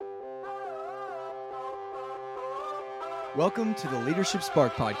Welcome to the Leadership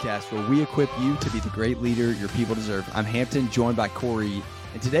Spark podcast, where we equip you to be the great leader your people deserve. I'm Hampton, joined by Corey,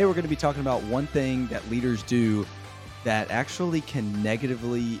 and today we're going to be talking about one thing that leaders do that actually can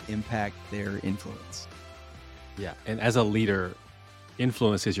negatively impact their influence. Yeah, and as a leader,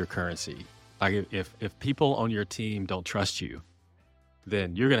 influence is your currency. Like if people on your team don't trust you,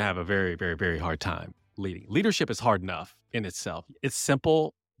 then you're going to have a very, very, very hard time leading. Leadership is hard enough in itself. It's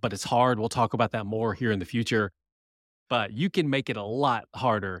simple, but it's hard. We'll talk about that more here in the future. But you can make it a lot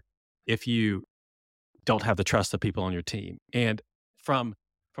harder if you don't have the trust of people on your team. And from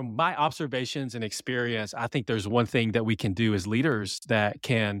my observations and experience, I think there's one thing that we can do as leaders that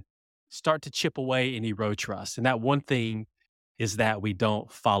can start to chip away and erode trust. And that one thing is that we don't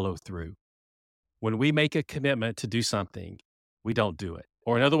follow through. When we make a commitment to do something, we don't do it.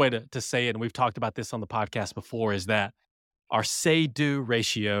 Or another way to say it, and we've talked about this on the podcast before, is that our say-do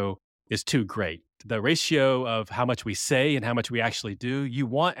ratio is too great. The ratio of how much we say and how much we actually do, you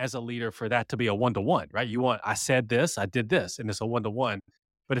want as a leader for that to be a one-to-one, right? You want, I said this, I did this, and it's a one-to-one.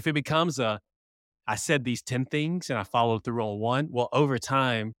 But if it becomes I said these 10 things and I followed through on one, well, over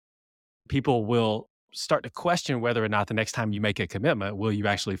time, people will start to question whether or not the next time you make a commitment, will you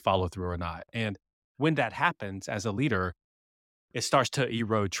actually follow through or not? And when that happens as a leader, it starts to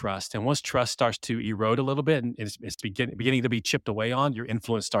erode trust. And once trust starts to erode a little bit and it's beginning to be chipped away on, your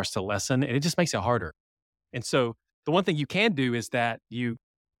influence starts to lessen and it just makes it harder. And so the one thing you can do is that you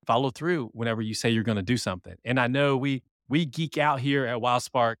follow through whenever you say you're going to do something. And I know we geek out here at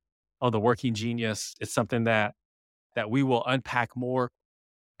WildSpark on the working genius. It's something that we will unpack more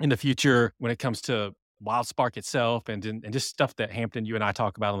in the future when it comes to WildSpark itself and just stuff that Hampton, you and I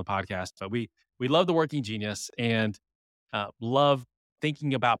talk about on the podcast. But we love the working genius and love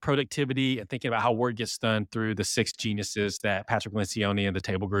thinking about productivity and thinking about how work gets done through the 6 geniuses that Patrick Lencioni and the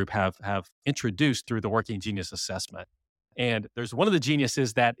Table Group have introduced through the working genius assessment. And there's one of the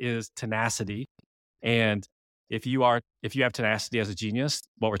geniuses that is tenacity. And if you have tenacity as a genius,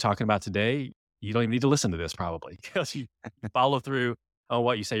 what we're talking about today, you don't even need to listen to this probably because you follow through on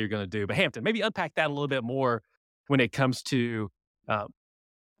what you say you're going to do. But Hampton, maybe unpack that a little bit more when it comes to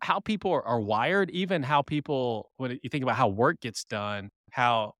how people are wired, even how people, when you think about how work gets done,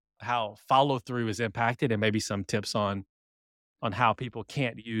 how follow through is impacted, and maybe some tips on how people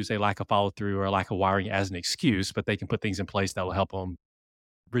can't use a lack of follow through or a lack of wiring as an excuse, but they can put things in place that will help them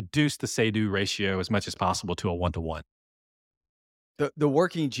reduce the say-do ratio as much as possible to a one-to-one. The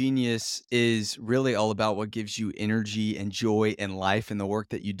working genius is really all about what gives you energy and joy in life and the work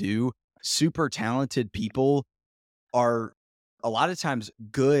that you do. Super talented people are a lot of times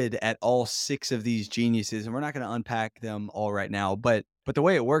good at all 6 of these geniuses, and we're not going to unpack them all right now. But the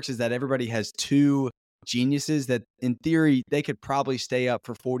way it works is that everybody has 2 geniuses that, in theory, they could probably stay up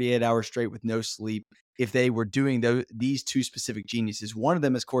for 48 hours straight with no sleep if they were doing these 2 specific geniuses. One of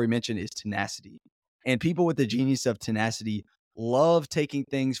them, as Corey mentioned, is tenacity. And people with the genius of tenacity love taking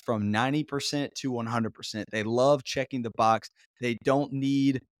things from 90% to 100%. They love checking the box. They don't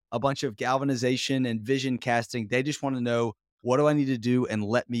need a bunch of galvanization and vision casting. They just want to know, what do I need to do? And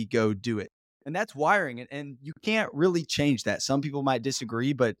let me go do it. And that's wiring. And you can't really change that. Some people might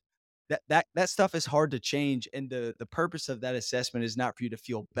disagree, but that stuff is hard to change. And the purpose of that assessment is not for you to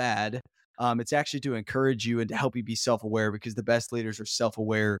feel bad. It's actually to encourage you and to help you be self-aware, because the best leaders are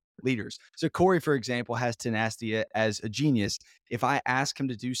self-aware leaders. So Corey, for example, has tenacity as a genius. If I ask him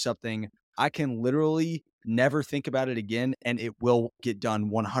to do something, I can literally never think about it again, and it will get done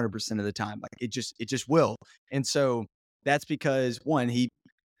 100% of the time. Like it just will. And so that's because, one,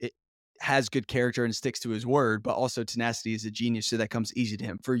 it has good character and sticks to his word, but also tenacity is a genius, so that comes easy to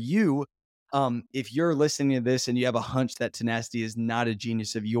him. For you, if you're listening to this and you have a hunch that tenacity is not a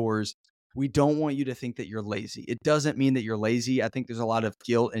genius of yours, we don't want you to think that you're lazy. It doesn't mean that you're lazy. I think there's a lot of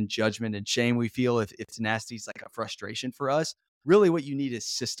guilt and judgment and shame we feel if tenacity is like a frustration for us. Really what you need is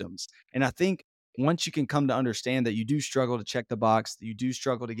systems. And I think once you can come to understand that you do struggle to check the box, that you do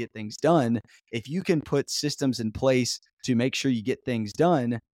struggle to get things done, if you can put systems in place to make sure you get things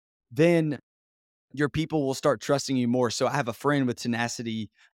done, then your people will start trusting you more. So I have a friend with tenacity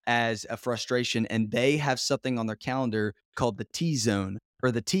as a frustration, and they have something on their calendar called the T zone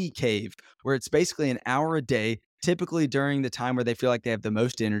or the T cave, where it's basically an hour a day, typically during the time where they feel like they have the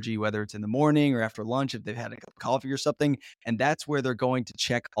most energy, whether it's in the morning or after lunch, if they've had a cup of coffee or something. And that's where they're going to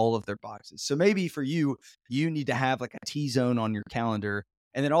check all of their boxes. So maybe for you, you need to have like a T zone on your calendar.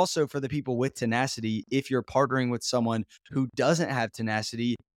 And then also for the people with tenacity, if you're partnering with someone who doesn't have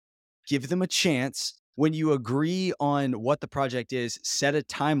tenacity, give them a chance. When you agree on what the project is, set a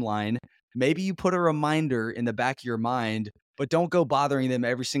timeline. Maybe you put a reminder in the back of your mind, but don't go bothering them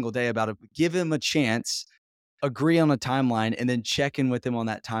every single day about it. Give them a chance agree on a timeline and then check in with them on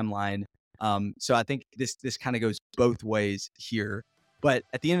that timeline. So I think this kind of goes both ways here. But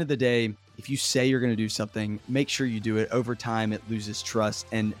at the end of the day, if you say you're going to do something, make sure you do it. Over time, it loses trust,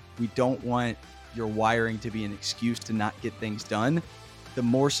 and we don't want your wiring to be an excuse to not get things done. The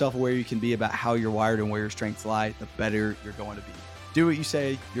more self-aware you can be about how you're wired and where your strengths lie, the better you're going to be. Do what you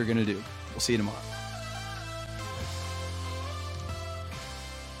say you're going to do. We'll see you tomorrow.